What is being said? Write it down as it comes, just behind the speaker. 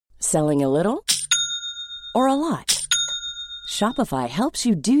Selling a little or a lot? Shopify helps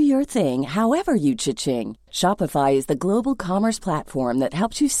you do your thing however you cha-ching. Shopify is the global commerce platform that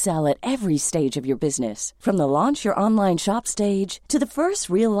helps you sell at every stage of your business. From the launch your online shop stage to the first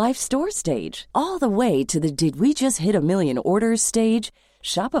real-life store stage, all the way to the did we just hit a million orders stage.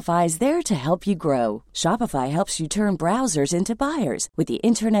 Shopify is there to help you grow. Shopify helps you turn browsers into buyers with the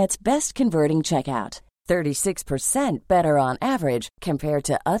internet's best converting checkout. 36% better on average compared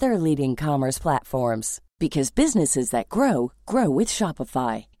to other leading commerce platforms. Because businesses that grow, grow with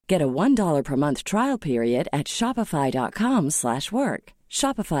Shopify. Get a $1 per month trial period at shopify.com/work.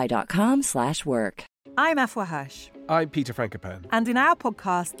 Shopify.com/work. I'm Afua Hirsch. I'm Peter Frankopan. And in our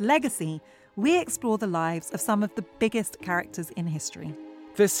podcast, Legacy, we explore the lives of some of the biggest characters in history.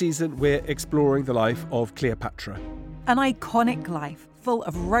 This season, we're exploring the life of Cleopatra. An iconic life full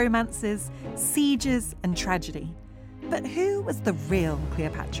of romances, sieges, and tragedy. But who was the real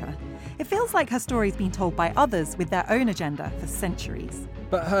Cleopatra? It feels like her story's been told by others with their own agenda for centuries.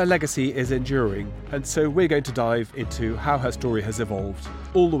 But her legacy is enduring, and so we're going to dive into how her story has evolved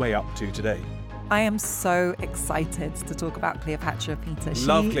all the way up to today. I am so excited to talk about Cleopatra, Peter.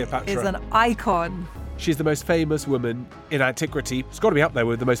 Love Cleopatra. She is an icon. She's the most famous woman in antiquity. It's got to be up there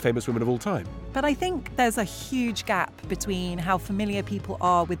with the most famous women of all time. But I think there's a huge gap between how familiar people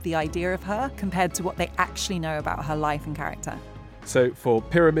are with the idea of her compared to what they actually know about her life and character. So for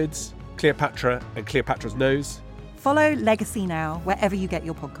Pyramids, Cleopatra and Cleopatra's Nose, follow Legacy now wherever you get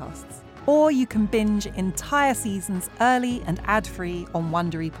your podcasts. Or you can binge entire seasons early and ad-free on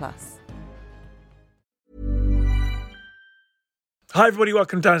Wondery Plus. Hi everybody,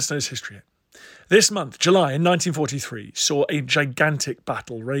 welcome to Dan Snow's History. This month, July in 1943, saw a gigantic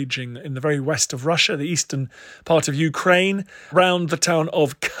battle raging in the very west of Russia, the eastern part of Ukraine, round the town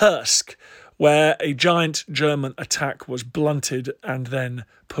of Kursk, where a giant German attack was blunted and then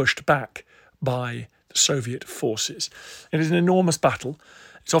pushed back by the Soviet forces. It is an enormous battle.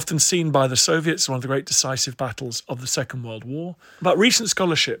 It's often seen by the Soviets as one of the great decisive battles of the Second World War. But recent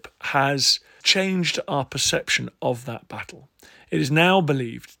scholarship has changed our perception of that battle. It is now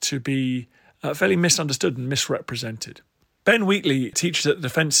believed to be fairly misunderstood and misrepresented. Ben Wheatley teaches at the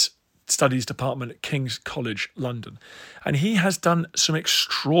Defence Studies Department at King's College, London, and he has done some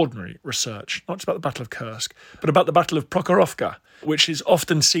extraordinary research, not just about the Battle of Kursk, but about the Battle of Prokhorovka, which is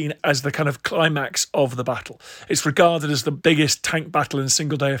often seen as the kind of climax of the battle. It's regarded as the biggest tank battle in a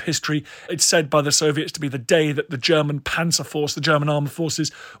single day of history. It's said by the Soviets to be the day that the German Panzer Force, the German armed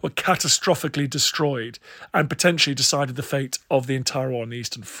forces, were catastrophically destroyed and potentially decided the fate of the entire war on the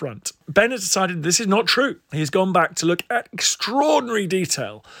Eastern Front. Ben has decided this is not true. He's gone back to look at extraordinary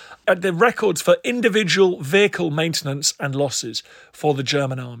detail at the records for individual vehicle maintenance and losses for the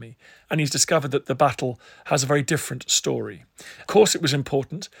German army. And he's discovered that the battle has a very different story. Of course, it was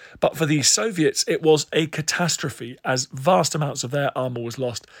important, but for the Soviets, it was a catastrophe as vast amounts of their armour was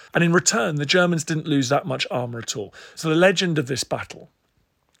lost. And in return, the Germans didn't lose that much armour at all. So the legend of this battle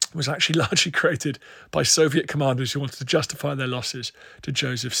was actually largely created by Soviet commanders who wanted to justify their losses to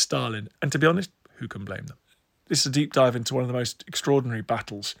Joseph Stalin. And to be honest, who can blame them? This is a deep dive into one of the most extraordinary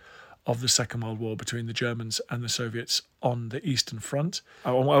battles of the Second World War between the Germans and the Soviets on the Eastern Front.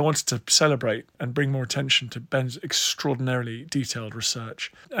 I wanted to celebrate and bring more attention to Ben's extraordinarily detailed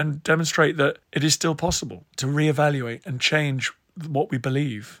research and demonstrate that it is still possible to reevaluate and change what we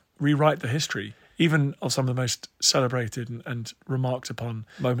believe, rewrite the history, even of some of the most celebrated and remarked upon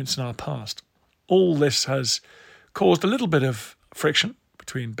moments in our past. All this has caused a little bit of friction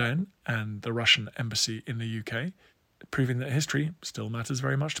between Ben and the Russian embassy in the UK, proving that history still matters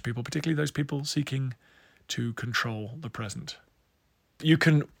very much to people, particularly those people seeking to control the present. You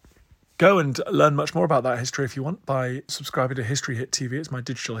can go and learn much more about that history if you want by subscribing to History Hit TV. It's my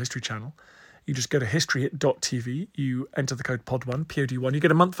digital history channel. You just go to historyhit.tv, you enter the code POD1, POD1, you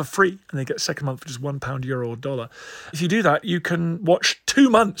get a month for free, and they get a second month for just £1, euro or dollar. If you do that, you can watch 2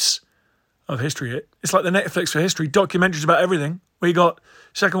 months of History Hit. It's like the Netflix for history, documentaries about everything. We got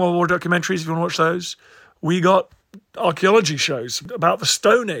Second World War documentaries, if you want to watch those. We got archaeology shows about the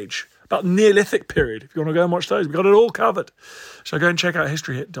Stone Age, about the Neolithic period. If you want to go and watch those, we've got it all covered. So go and check out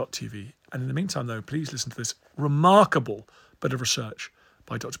historyhit.tv. And in the meantime, though, please listen to this remarkable bit of research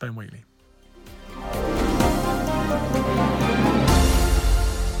by Dr. Ben Wheatley.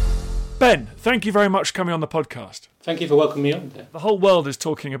 Ben, thank you very much for coming on the podcast. Thank you for welcoming me on there. The whole world is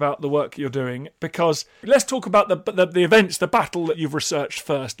talking about the work you're doing because let's talk about the events, the battle that you've researched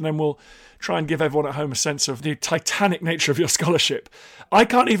first, and then we'll try and give everyone at home a sense of the titanic nature of your scholarship. I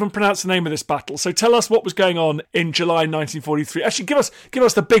can't even pronounce the name of this battle, so tell us what was going on in July 1943. Actually, give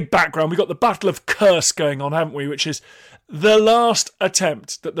us the big background. We've got the Battle of Kursk going on, haven't we, which is the last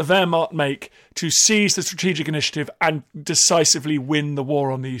attempt that the Wehrmacht make to seize the strategic initiative and decisively win the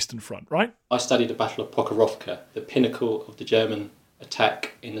war on the Eastern Front, right? I studied the Battle of Pokrovka, the pinnacle of the German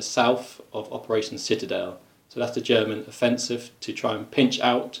attack in the south of Operation Citadel. So that's the German offensive to try and pinch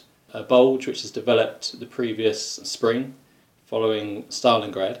out a bulge which has developed the previous spring following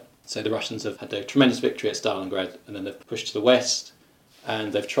Stalingrad. So the Russians have had a tremendous victory at Stalingrad, and then they've pushed to the west,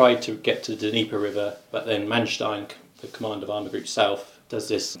 and they've tried to get to the Dnieper River, but then Manstein, the commander of Army Group South, does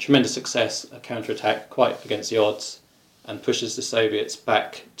this tremendous success, a counterattack quite against the odds, and pushes the Soviets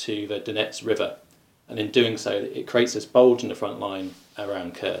back to the Donets River. And in doing so, it creates this bulge in the front line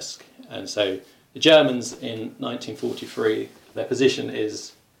around Kursk. And so the Germans in 1943, their position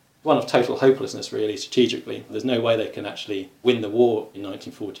is one of total hopelessness, really, strategically. There's no way they can actually win the war in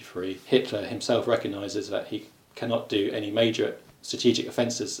 1943. Hitler himself recognises that he cannot do any major strategic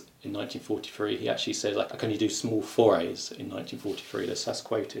offences in 1943. He actually says, I can only do small forays in 1943. That's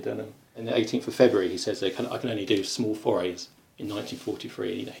quoted. And on the 18th of February, he says, I can only do small forays in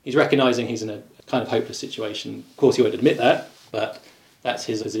 1943. He's recognising he's in a kind of hopeless situation. Of course, he won't admit that, but that's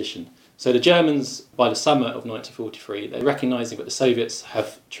his position. So the Germans, by the summer of 1943, they're recognising that the Soviets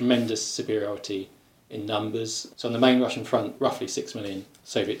have tremendous superiority in numbers. So on the main Russian front, roughly 6 million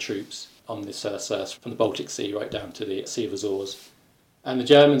Soviet troops on this from the Baltic Sea right down to the Sea of Azores. And the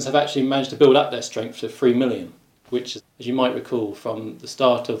Germans have actually managed to build up their strength to 3 million, which, as you might recall, from the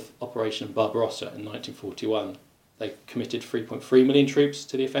start of Operation Barbarossa in 1941, they committed 3.3 million troops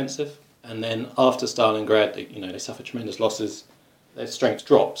to the offensive. And then after Stalingrad, they suffered tremendous losses. Their strength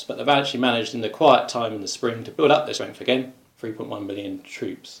drops, but they've actually managed in the quiet time in the spring to build up their strength again, 3.1 million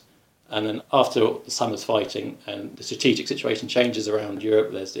troops. And then after the summer's fighting and the strategic situation changes around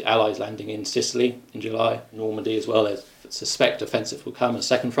Europe, there's the Allies landing in Sicily in July, Normandy as well. There's a suspect offensive will come, a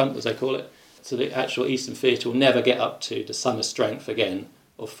second front as they call it. So the actual Eastern Theatre will never get up to the summer strength again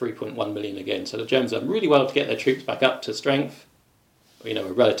of 3.1 million again. So the Germans have done really well to get their troops back up to strength, a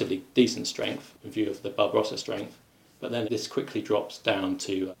relatively decent strength in view of the Barbarossa strength. But then this quickly drops down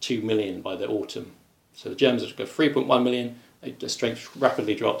to 2 million by the autumn. So the Germans go 3.1 million, the strength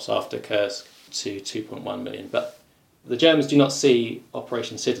rapidly drops after Kursk to 2.1 million. But the Germans do not see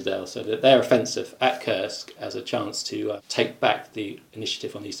Operation Citadel, so that their offensive at Kursk, as a chance to take back the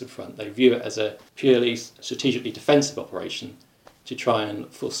initiative on the Eastern Front. They view it as a purely strategically defensive operation to try and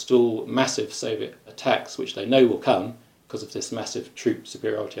forestall massive Soviet attacks, which they know will come because of this massive troop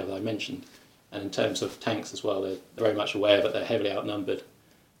superiority, as I mentioned. And in terms of tanks as well, they're very much aware that they're heavily outnumbered.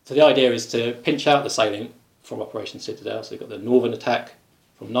 So the idea is to pinch out the salient from Operation Citadel. So you've got the northern attack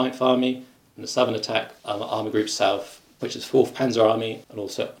from 9th Army and the southern attack, Army Group South, which is 4th Panzer Army and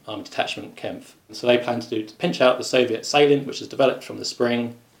also Army Detachment Kempf. And so they plan to pinch out the Soviet salient, which has developed from the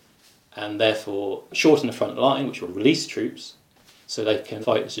spring, and therefore shorten the front line, which will release troops, so they can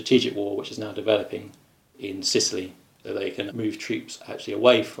fight the strategic war, which is now developing in Sicily. So they can move troops actually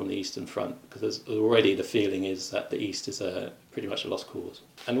away from the Eastern Front, because already the feeling is that the East is pretty much a lost cause.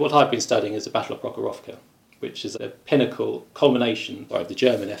 And what I've been studying is the Battle of Pokrovka, which is a pinnacle culmination of the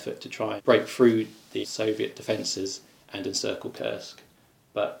German effort to try and break through the Soviet defences and encircle Kursk.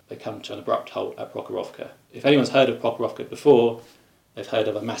 But they come to an abrupt halt at Pokrovka. If anyone's heard of Pokrovka before, they've heard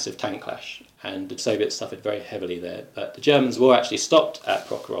of a massive tank clash, and the Soviets suffered very heavily there. But the Germans were actually stopped at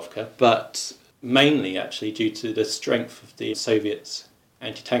Pokrovka, but mainly actually due to the strength of the Soviets'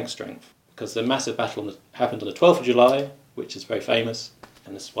 anti-tank strength, because the massive battle happened on the 12th of July, which is very famous,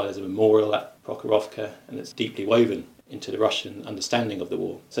 and that's why there's a memorial at Pokrovka, and it's deeply woven into the Russian understanding of the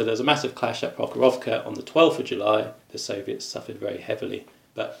war. So there's a massive clash at Pokrovka on the 12th of July. The Soviets suffered very heavily,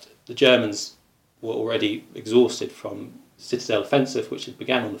 but the Germans were already exhausted from the Citadel offensive, which had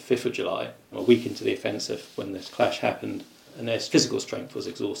began on the 5th of July, a week into the offensive when this clash happened. And their physical strength was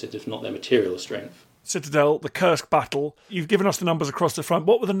exhausted, if not their material strength. Citadel, the Kursk battle. You've given us the numbers across the front.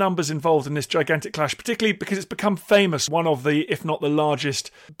 What were the numbers involved in this gigantic clash, particularly because it's become famous, one of the, if not the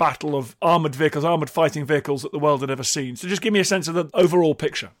largest, battle of armoured vehicles, armoured fighting vehicles that the world had ever seen. So just give me a sense of the overall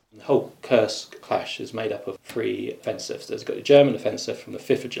picture. The whole Kursk clash is made up of 3 offensives. There's got the German offensive from the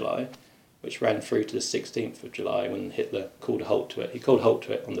 5th of July, which ran through to the 16th of July when Hitler called a halt to it. He called a halt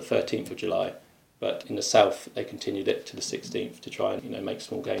to it on the 13th of July. But in the south, they continued it to the 16th to try and make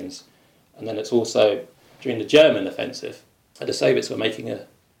small gains. And then it's also, during the German offensive, the Soviets were making a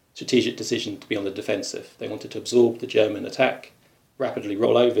strategic decision to be on the defensive. They wanted to absorb the German attack, rapidly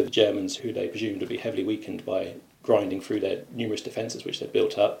roll over the Germans, who they presumed would be heavily weakened by grinding through their numerous defences which they'd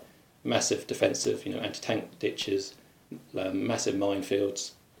built up, massive defensive, anti-tank ditches, massive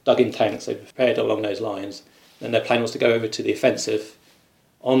minefields, dug in tanks. They prepared along those lines. And their plan was to go over to the offensive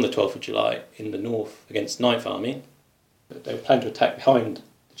on the 12th of July in the north against 9th Army, They planned to attack behind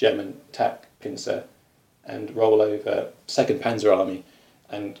the German attack pincer and roll over 2nd Panzer Army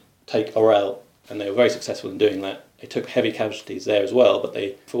and take Orel, and they were very successful in doing that. They took heavy casualties there as well, but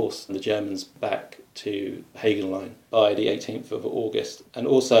they forced the Germans back to the Hagen Line by the 18th of August. And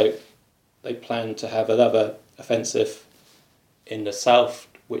also, they planned to have another offensive in the south,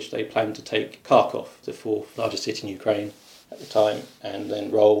 which they planned to take Kharkov, the 4th largest city in Ukraine at the time, and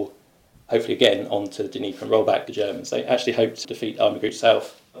then roll, hopefully again, onto the Dnieper and roll back the Germans. They actually hoped to defeat Army Group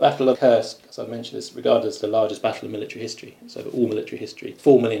South. The Battle of Kursk, as I mentioned, is regarded as the largest battle in military history. So all military history,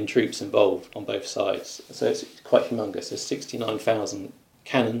 4 million troops involved on both sides. So it's quite humongous. There's 69,000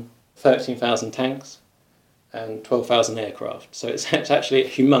 cannon, 13,000 tanks, and 12,000 aircraft. So it's actually a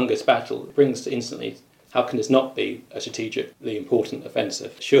humongous battle. It brings to instantly, how can this not be a strategically important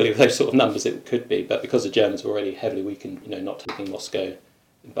offensive? Surely with those sort of numbers it could be, but because the Germans were already heavily weakened, not taking Moscow,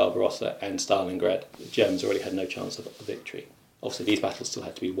 Barbarossa and Stalingrad, the Germans already had no chance of victory. Obviously these battles still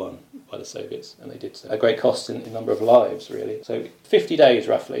had to be won by the Soviets, and they did so. A great cost in number of lives, really. So 50 days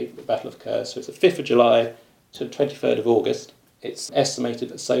roughly, the Battle of Kursk. So it's the 5th of July to the 23rd of August. It's estimated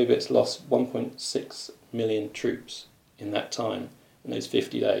that Soviets lost 1.6 million troops in that time, in those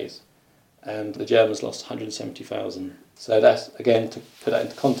 50 days. And the Germans lost 170,000. So that's, again, to put that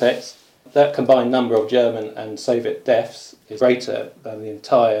into context, that combined number of German and Soviet deaths is greater than the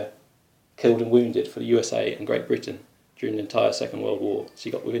entire killed and wounded for the USA and Great Britain during the entire Second World War. So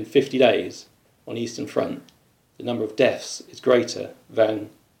you got within 50 days on the Eastern Front, the number of deaths is greater than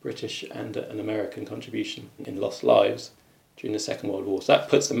British and an American contribution in lost lives during the Second World War. So that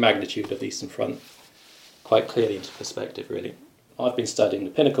puts the magnitude of the Eastern Front quite clearly into perspective, really. I've been studying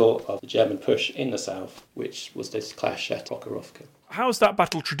the pinnacle of the German push in the south, which was this clash at Prokhorovka. How's that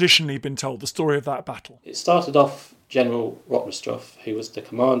battle traditionally been told, the story of that battle? It started off General Rotmistrov, who was the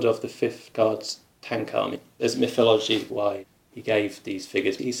commander of the 5th Guards Tank Army. There's mythology why he gave these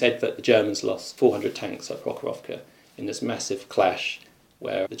figures. He said that the Germans lost 400 tanks at Prokhorovka in this massive clash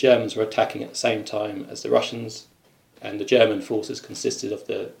where the Germans were attacking at the same time as the Russians, and the German forces consisted of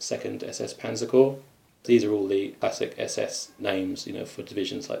the 2nd SS Panzer Corps. These are all the classic SS names, for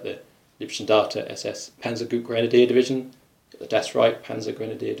divisions like the Liebstandarte SS Panzer Grenadier Division, the Das Reich Panzer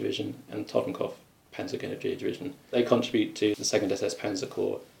Grenadier Division, and Totenkopf Panzer Grenadier Division. They contribute to the 2nd SS Panzer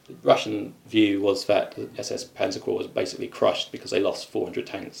Corps. The Russian view was that the SS Panzer Corps was basically crushed because they lost 400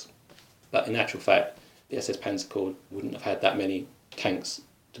 tanks. But in actual fact, the SS Panzer Corps wouldn't have had that many tanks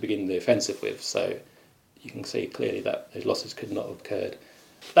to begin the offensive with, so you can see clearly that those losses could not have occurred.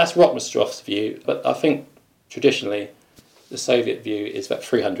 That's Rotmistrov's view, but I think traditionally the Soviet view is that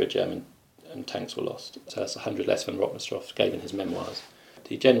 300 German tanks were lost. So that's 100 less than Rotmistrov gave in his memoirs.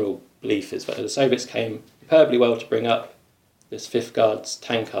 The general belief is that the Soviets came superbly well to bring up this 5th Guards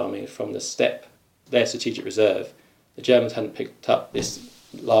Tank Army from the steppe, their strategic reserve. The Germans hadn't picked up this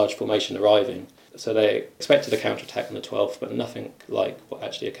large formation arriving, so they expected a counterattack on the 12th, but nothing like what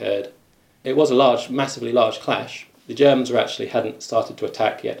actually occurred. It was a massively large clash. The Germans hadn't started to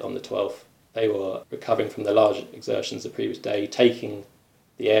attack yet on the 12th. They were recovering from the large exertions the previous day, taking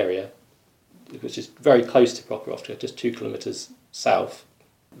the area, which is very close to Prokhorovka, just 2 kilometres south.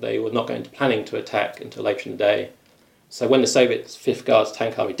 They were not planning to attack until later in the day. So when the Soviet 5th Guards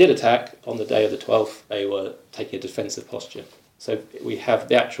Tank Army did attack on the day of the 12th, they were taking a defensive posture. So we have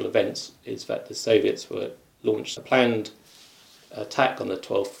the actual events is that the Soviets launched a planned attack on the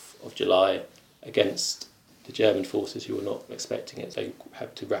 12th of July against the German forces who were not expecting it. They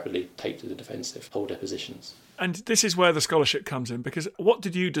had to rapidly take to the defensive, hold their positions. And this is where the scholarship comes in, because what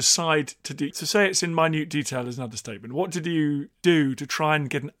did you decide to do? To say it's in minute detail is another statement. What did you do to try and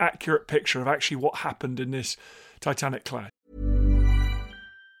get an accurate picture of actually what happened in this Titanic clash?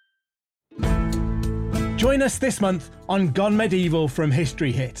 Join us this month on Gone Medieval from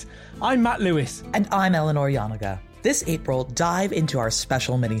History Hit. I'm Matt Lewis. And I'm Eleanor Yanaga. This April, dive into our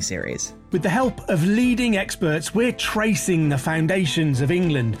special mini-series. With the help of leading experts, we're tracing the foundations of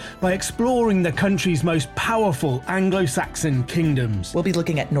England by exploring the country's most powerful Anglo-Saxon kingdoms. We'll be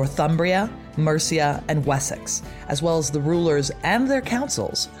looking at Northumbria, Mercia, and Wessex, as well as the rulers and their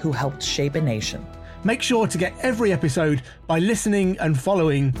councils who helped shape a nation. Make sure to get every episode by listening and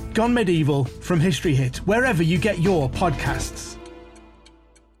following Gone Medieval from History Hit, wherever you get your podcasts.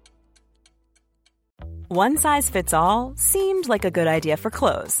 One size fits all seemed like a good idea for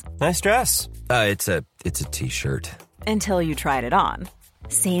clothes. Nice dress. It's a t-shirt. Until you tried it on.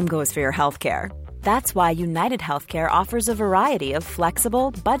 Same goes for your healthcare. That's why United Healthcare offers a variety of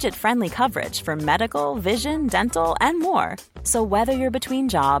flexible, budget-friendly coverage for medical, vision, dental, and more. So whether you're between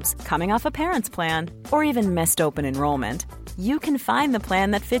jobs, coming off a parent's plan, or even missed open enrollment, you can find the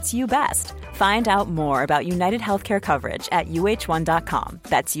plan that fits you best. Find out more about United Healthcare coverage at uh1.com.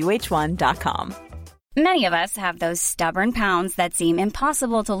 That's uh1.com. Many of us have those stubborn pounds that seem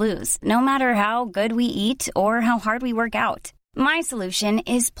impossible to lose, no matter how good we eat or how hard we work out. My solution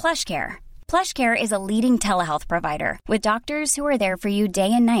is PlushCare. PlushCare is a leading telehealth provider with doctors who are there for you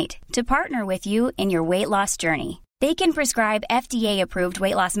day and night to partner with you in your weight loss journey. They can prescribe FDA-approved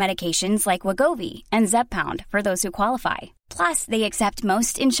weight loss medications like Wegovy and Zepbound for those who qualify. Plus, they accept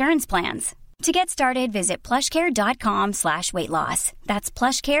most insurance plans. To get started, visit plushcare.com/weightloss. That's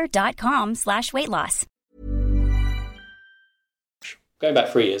plushcare.com/weightloss. Going back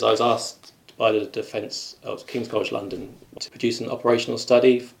 3 years, I was asked by the Defence of King's College London to produce an operational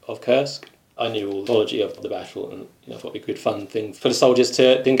study of Kursk. I knew all the mythology of the battle and I thought it would be a good fun thing for the soldiers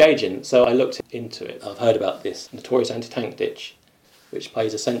to engage in. So I looked into it. I've heard about this notorious anti-tank ditch, which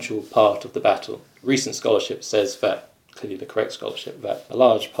plays a central part of the battle. Recent scholarship says that, clearly the correct scholarship, that a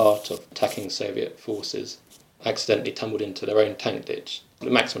large part of attacking Soviet forces accidentally tumbled into their own tank ditch.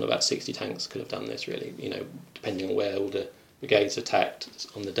 The maximum of about 60 tanks could have done this, really, depending on where all the brigades attacked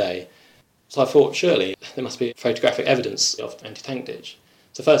on the day. So I thought, surely there must be photographic evidence of anti-tank ditch.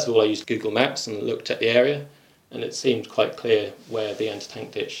 So first of all, I used Google Maps and looked at the area, and it seemed quite clear where the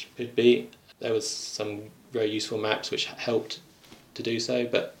anti-tank ditch could be. There was some very useful maps which helped to do so,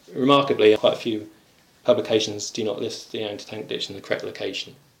 but remarkably, quite a few publications do not list the anti-tank ditch in the correct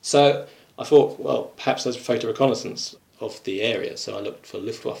location. So I thought, well, perhaps there's a photo reconnaissance of the area, so I looked for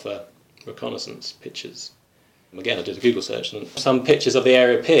Luftwaffe reconnaissance pictures. Again, I did a Google search and some pictures of the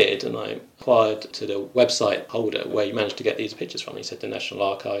area appeared, and I inquired to the website holder where you managed to get these pictures from. He said the National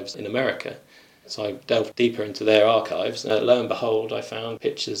Archives in America. So I delved deeper into their archives, and lo and behold, I found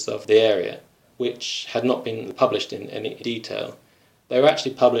pictures of the area which had not been published in any detail. They were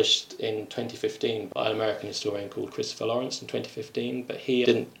actually published in 2015 by an American historian called Christopher Lawrence in 2015, but he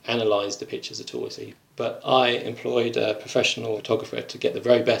didn't analyse the pictures at all. But I employed a professional photographer to get the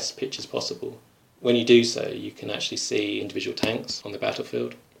very best pictures possible. When you do so, you can actually see individual tanks on the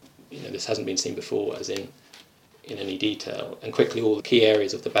battlefield. This hasn't been seen before, as in any detail. And quickly, all the key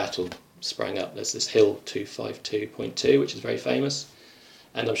areas of the battle sprang up. There's this hill 252.2, which is very famous.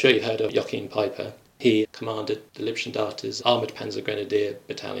 And I'm sure you've heard of Joachim Peiper. He commanded the Lippstadter's Armoured Panzer Grenadier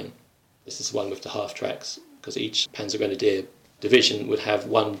Battalion. This is the one with the half-tracks, because each Panzer Grenadier division would have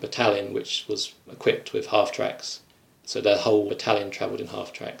one battalion which was equipped with half-tracks. So their whole battalion travelled in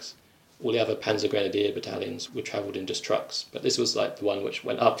half-tracks. All the other Panzer Grenadier battalions were travelled in just trucks, but this was like the one which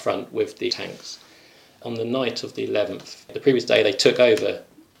went up front with the tanks. On the night of the 11th, the previous day, they took over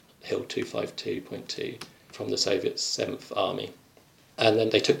Hill 252.2 from the Soviet 7th Army, and then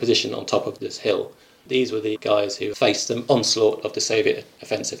they took position on top of this hill. These were the guys who faced the onslaught of the Soviet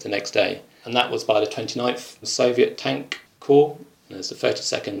offensive the next day, and that was by the 29th Soviet Tank Corps. There's the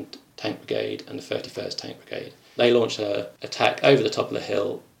 32nd Tank Brigade and the 31st Tank Brigade. They launched an attack over the top of the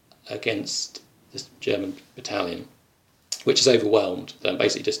hill against this German battalion, which is overwhelmed and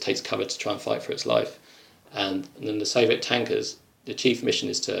basically just takes cover to try and fight for its life. And then the Soviet tankers, the chief mission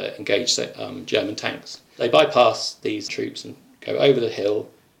is to engage German tanks. They bypass these troops and go over the hill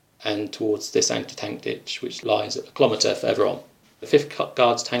and towards this anti-tank ditch, which lies a kilometre further on. The 5th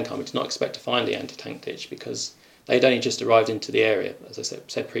Guards Tank Army did not expect to find the anti-tank ditch because they'd only just arrived into the area. As I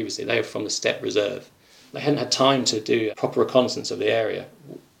said previously, they were from the Steppe Reserve. They hadn't had time to do a proper reconnaissance of the area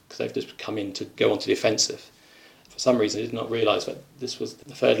because they've just come in to go onto the offensive. For some reason, they did not realise that this was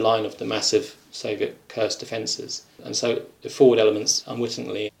the third line of the massive Soviet Kursk defences. And so the forward elements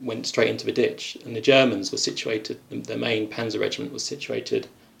unwittingly went straight into the ditch. And the Germans were situated, the main panzer regiment was situated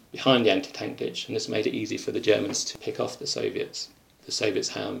behind the anti-tank ditch, and this made it easy for the Germans to pick off the Soviets. The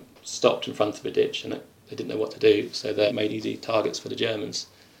Soviets stopped in front of the ditch and they didn't know what to do, so they made easy targets for the Germans.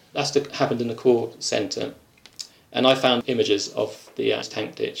 That's happened in the Corps Centre. And I found images of the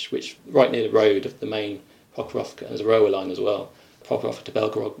anti-tank ditch, which right near the road of the main Prokhorovka, and there's a railway line as well, Prokhorovka to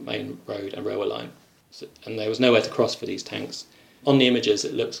Belgorod main road and railway line. And there was nowhere to cross for these tanks. On the images,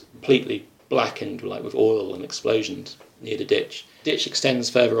 it looks completely blackened, like with oil and explosions near the ditch. The ditch extends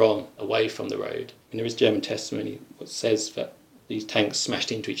further on, away from the road. And there is German testimony which says that these tanks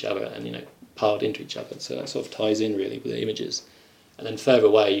smashed into each other and, piled into each other. So that sort of ties in, really, with the images. And then further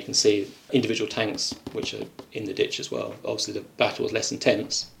away, you can see individual tanks, which are in the ditch as well. Obviously, the battle was less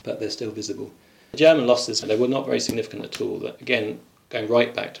intense, but they're still visible. The German losses, they were not very significant at all. That, again, going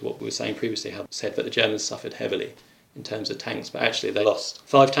right back to what we were saying previously, how said that the Germans suffered heavily in terms of tanks, but actually they lost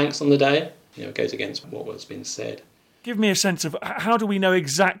 5 tanks on the day, It goes against what was being said. Give me a sense of how do we know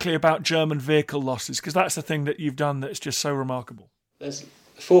exactly about German vehicle losses? Because that's the thing that you've done that's just so remarkable. There's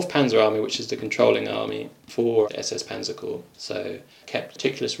the 4th Panzer Army, which is the controlling army for SS Panzer Corps, so kept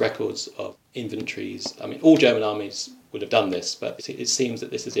meticulous records of inventories. I mean, all German armies would have done this, but it seems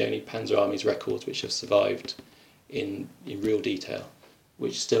that this is the only Panzer Army's records which have survived in real detail,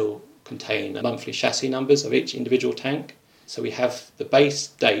 which still contain monthly chassis numbers of each individual tank. So we have the base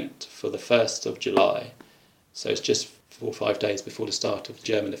date for the 1st of July, so it's just 4 or 5 days before the start of the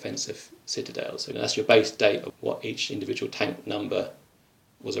German offensive citadel. So that's your base date of what each individual tank number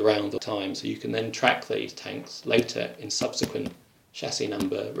was around the time. So you can then track these tanks later in subsequent chassis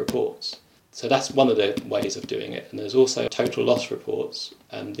number reports. So that's one of the ways of doing it. And there's also total loss reports,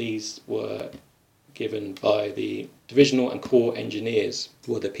 and these were given by the divisional and corps engineers,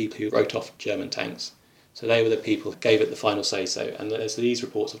 who were the people who wrote off German tanks. So they were the people who gave it the final say-so. And there's these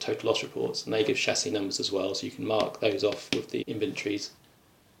reports of total loss reports, and they give chassis numbers as well, so you can mark those off with the inventories.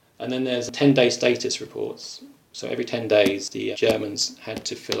 And then there's 10-day status reports. So every 10 days, the Germans had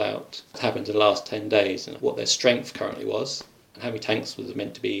to fill out what happened in the last 10 days and what their strength currently was, and how many tanks was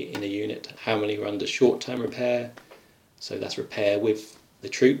meant to be in a unit, how many were under short-term repair, so that's repair with the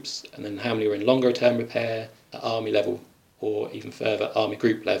troops, and then how many were in longer-term repair at army level, or even further, army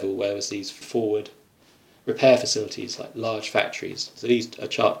group level, where was these forward repair facilities like large factories. So these are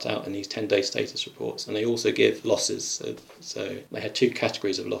charted out in these 10-day status reports, and they also give losses. So they had 2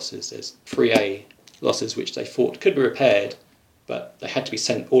 categories of losses. There's 3A losses which they thought could be repaired, but they had to be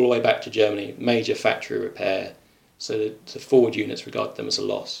sent all the way back to Germany, major factory repair, so that the forward units regarded them as a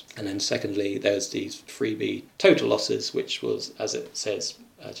loss. And then secondly, there's these 3B total losses, which was, as it says,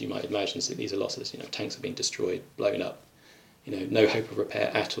 as you might imagine, so these are losses, tanks have been destroyed, blown up, no hope of repair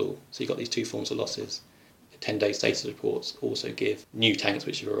at all. So you've got these 2 forms of losses. 10-day status reports also give new tanks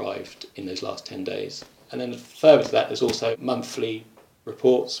which have arrived in those last 10 days. And then further to that, there's also monthly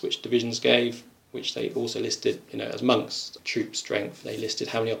reports which divisions gave, which they also listed, as amongst troop strength. They listed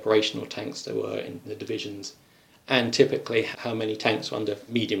how many operational tanks there were in the divisions, and typically how many tanks were under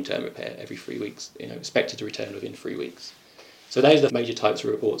medium-term repair every 3 weeks, expected to return within 3 weeks. So those are the major types of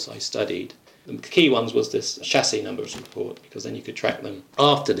reports I studied. The key ones was this chassis numbers report, because then you could track them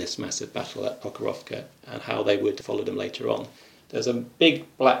after this massive battle at Pokrovka and how they would follow them later on. There's a big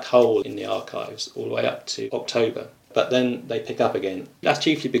black hole in the archives all the way up to October, but then they pick up again. That's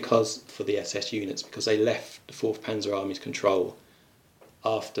chiefly because for the SS units, because they left the 4th Panzer Army's control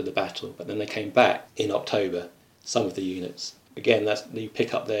after the battle, but then they came back in October, some of the units. Again, you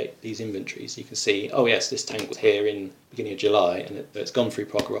pick up these inventories. You can see, oh yes, this tank was here in the beginning of July, and it's gone through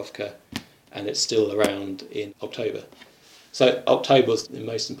Prokhorovka, and it's still around in October. So October was the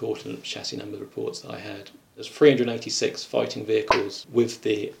most important chassis number reports that I had. There's 386 fighting vehicles with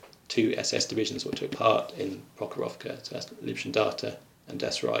the 2 SS divisions that took part in Prokhorovka, so that's Liebstandarte and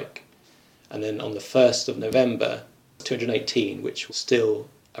Das Reich. And then on the 1st of November, 218, which were still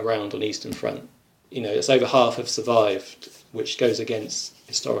around on Eastern Front. It's over half have survived, which goes against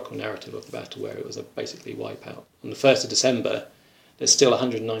historical narrative of the battle where it was a basically wipeout. On the 1st of December, there's still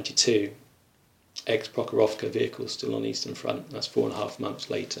 192 ex-Prokhorovka vehicles still on Eastern Front. That's 4.5 months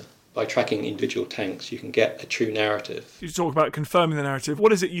later. By tracking individual tanks, you can get a true narrative. You talk about confirming the narrative.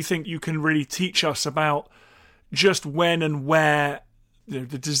 What is it you think you can really teach us about just when and where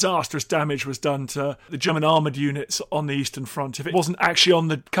the disastrous damage was done to the German armoured units on the Eastern Front, if it wasn't actually on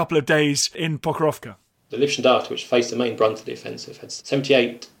the couple of days in Pokrovka? The Liebstandarte, which faced the main brunt of the offensive, had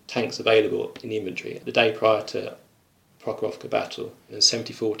 78 tanks available in the inventory the day prior to Prokhorovka battle, and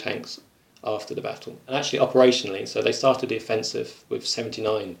 74 tanks after the battle. And actually operationally, so they started the offensive with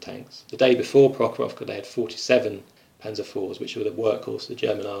 79 tanks. The day before Prokhorovka, they had 47 Panzer IVs, which were the workhorse of the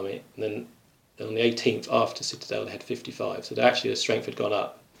German army, and then on the 18th after Citadel they had 55. So the strength had gone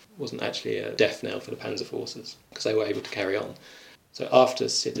up. It wasn't actually a death knell for the Panzer forces, because they were able to carry on. So after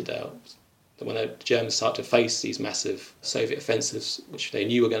Citadel, when the Germans started to face these massive Soviet offensives, which they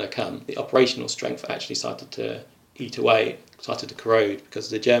knew were going to come, the operational strength actually started to eat away, started to corrode, because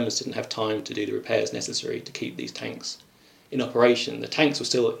the Germans didn't have time to do the repairs necessary to keep these tanks in operation. The tanks were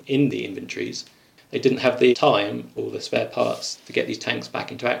still in the inventories. They didn't have the time or the spare parts to get these tanks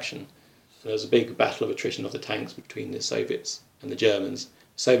back into action. So there was a big battle of attrition of the tanks between the Soviets and the Germans. The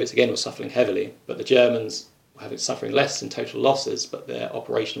Soviets again were suffering heavily, but the Germans were suffering less in total losses, but their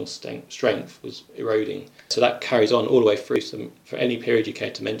operational strength was eroding. So that carries on all the way through for any period you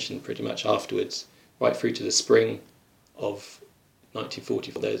care to mention, pretty much afterwards, right through to the spring of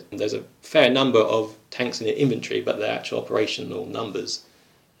 1944. There's a fair number of tanks in the inventory, but their actual operational numbers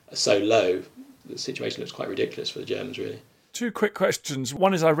are so low, the situation looks quite ridiculous for the Germans, really. Two quick questions.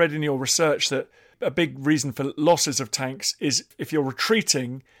 One is, I read in your research that a big reason for losses of tanks is if you're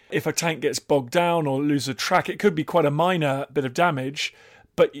retreating, if a tank gets bogged down or loses track, it could be quite a minor bit of damage,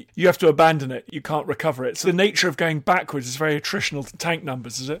 but you have to abandon it. You can't recover it. So the nature of going backwards is very attritional to tank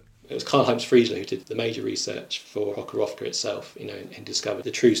numbers, is it? It was Karl-Heinz Friedler who did the major research for Prokhorovka itself, and discovered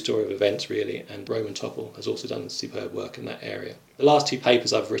the true story of events, really, and Roman Topol has also done superb work in that area. The last two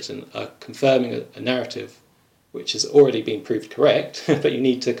papers I've written are confirming a narrative which has already been proved correct, but you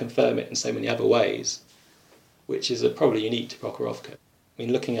need to confirm it in so many other ways, which is probably unique to Prokhorovka. I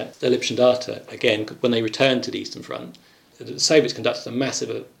mean, looking at the Lipschen data, again, when they returned to the Eastern Front, the Soviets conducted a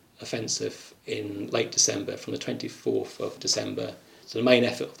massive offensive in late December, from the 24th of December. So the main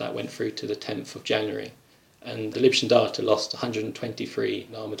effort of that went through to the 10th of January. And the Lipschen data lost 123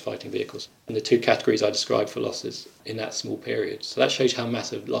 armoured fighting vehicles in the two categories I described for losses in that small period. So that shows how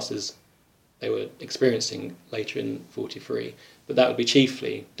massive losses they were experiencing later in 43. But that would be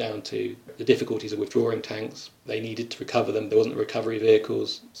chiefly down to the difficulties of withdrawing tanks. They needed to recover them. There wasn't recovery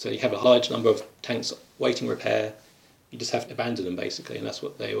vehicles. So you have a large number of tanks waiting repair. You just have to abandon them, basically, and that's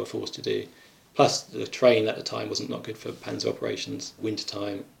what they were forced to do. Plus, the terrain at the time wasn't not good for panzer operations.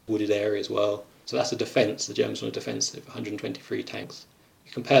 Wintertime, wooded area as well. So that's a defence. The Germans were on a defensive, 123 tanks.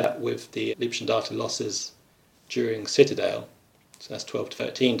 You compare that with the Lipschen data losses during Citadel, so that's 12 to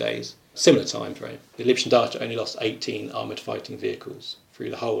 13 days, similar time frame. The Lipschen data only lost 18 armoured fighting vehicles through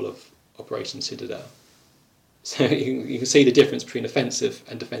the whole of Operation Citadel. So you can see the difference between offensive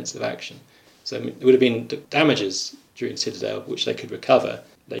and defensive action. So it would have been damages during Citadel, which they could recover.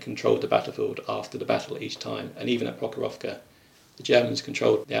 They controlled the battlefield after the battle each time. And even at Prokhorovka, the Germans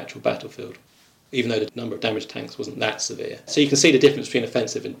controlled the actual battlefield, even though the number of damaged tanks wasn't that severe. So you can see the difference between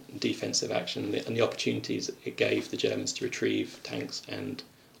offensive and defensive action and the opportunities it gave the Germans to retrieve tanks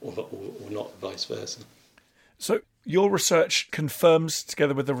or not, vice versa. So your research confirms,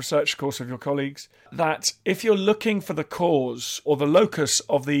 together with the research, of course, of your colleagues, that if you're looking for the cause or the locus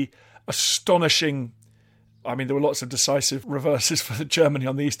of the astonishing, I mean, there were lots of decisive reverses for Germany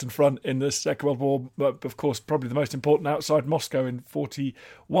on the Eastern Front in the Second World War, but of course, probably the most important outside Moscow in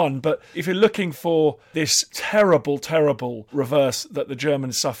 41. But if you're looking for this terrible, terrible reverse that the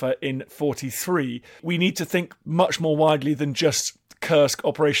Germans suffer in 43, we need to think much more widely than just Kursk,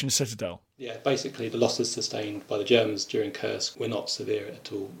 Operation Citadel. Yeah, basically the losses sustained by the Germans during Kursk were not severe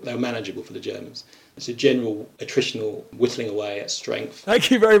at all. They were manageable for the Germans. It's a general attritional whittling away at strength. Thank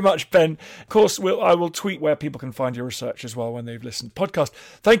you very much, Ben. Of course, I will tweet where people can find your research as well when they've listened to the podcast.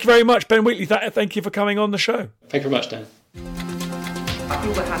 Thank you very much, Ben Wheatley. Thank you for coming on the show. Thank you very much, Dan. I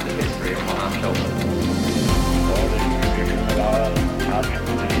feel the hand of history upon our shoulders.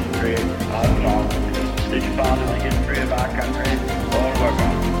 Each part of the history of our country, all work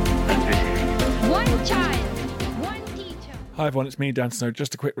on. One child, one teacher. Hi everyone, it's me, Dan Snow.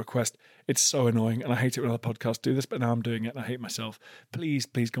 Just a quick request. It's so annoying, and I hate it when other podcasts do this, but now I'm doing it, and I hate myself. Please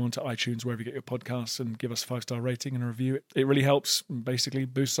go onto iTunes, wherever you get your podcasts, and give us a 5-star rating and a review. It really helps, basically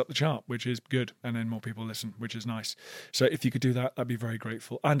boosts up the chart, which is good, and then more people listen, which is nice. So if you could do that, I'd be very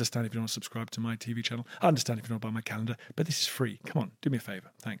grateful. I understand if you don't want to subscribe to my TV channel. I understand if you don't want to buy my calendar, but this is free. Come on, do me a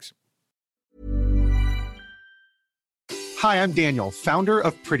favour. Thanks. Hi, I'm Daniel, founder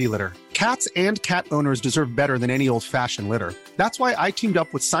of Pretty Litter. Cats and cat owners deserve better than any old-fashioned litter. That's why I teamed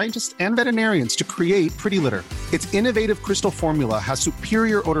up with scientists and veterinarians to create Pretty Litter. Its innovative crystal formula has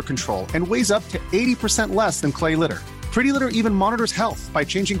superior odor control and weighs up to 80% less than clay litter. Pretty Litter even monitors health by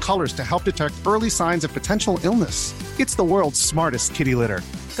changing colors to help detect early signs of potential illness. It's the world's smartest kitty litter.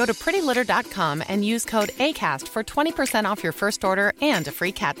 Go to prettylitter.com and use code ACAST for 20% off your first order and a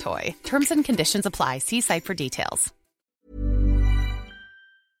free cat toy. Terms and conditions apply. See site for details.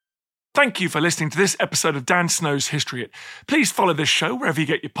 Thank you for listening to this episode of Dan Snow's History Hit. Please follow this show wherever you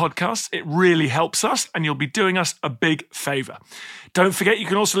get your podcasts. It really helps us, and you'll be doing us a big favour. Don't forget, you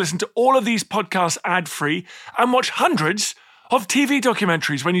can also listen to all of these podcasts ad-free and watch hundreds of TV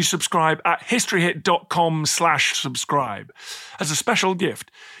documentaries when you subscribe at historyhit.com/subscribe. As a special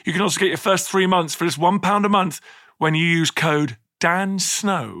gift, you can also get your first 3 months for just £1 a month when you use code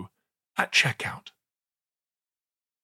DANSNOW at checkout.